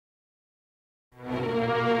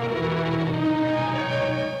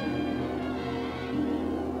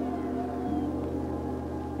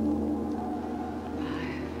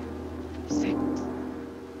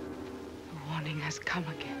come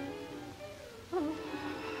again.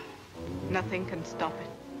 Nothing can stop it.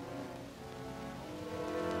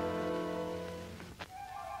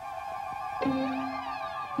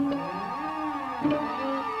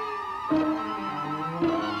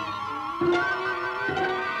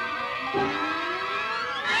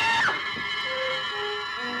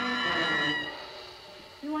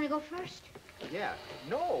 You want to go first? Yeah.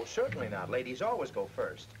 No, certainly not. Ladies always go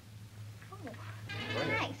first. Oh,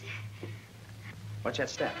 thanks. Watch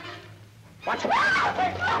that step. Watch it.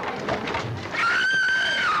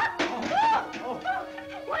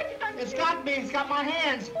 What'd you done? It's got me. It's got my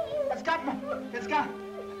hands. It's got.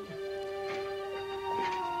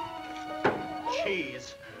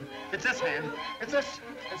 Jeez. It's this hand. It's this.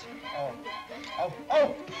 It's.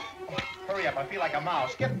 Oh. Hurry up. I feel like a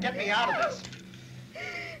mouse. Get me out of this.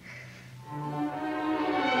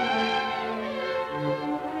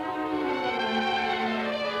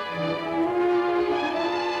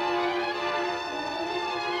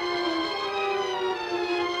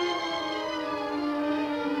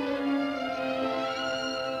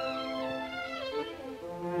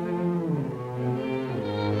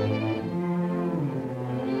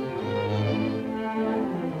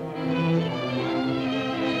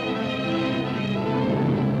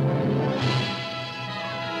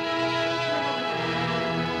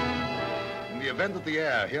 That the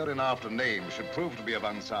heir hereinafter named should prove to be of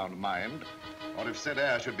unsound mind, or if said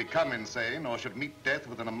heir should become insane or should meet death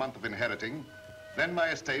within a month of inheriting, then my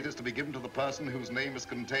estate is to be given to the person whose name is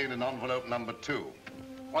contained in envelope number 2.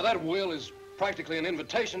 Well, that will is practically an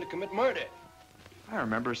invitation to commit murder. I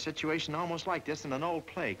remember a situation almost like this in an old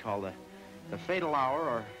play called The Fatal Hour,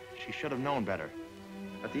 or She Should Have Known Better.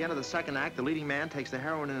 At the end of the second act, the leading man takes the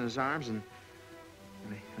heroine in his arms and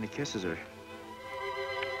he kisses her.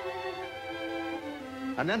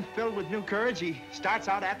 And then, filled with new courage, he starts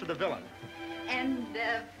out after the villain. And,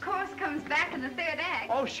 of course, comes back in the third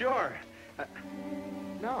act. Oh, sure.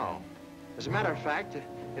 No. As a matter of fact,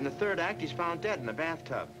 in the third act, he's found dead in a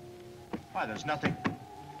bathtub. Why, there's nothing.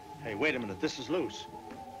 Hey, wait a minute. This is loose.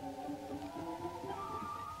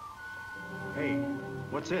 Hey,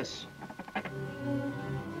 what's this?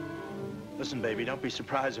 Listen, baby, don't be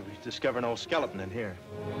surprised if we discover an old skeleton in here.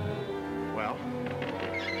 Well...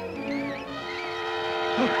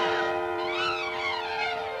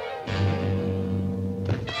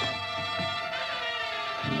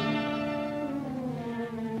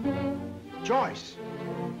 Joyce!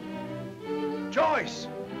 Joyce!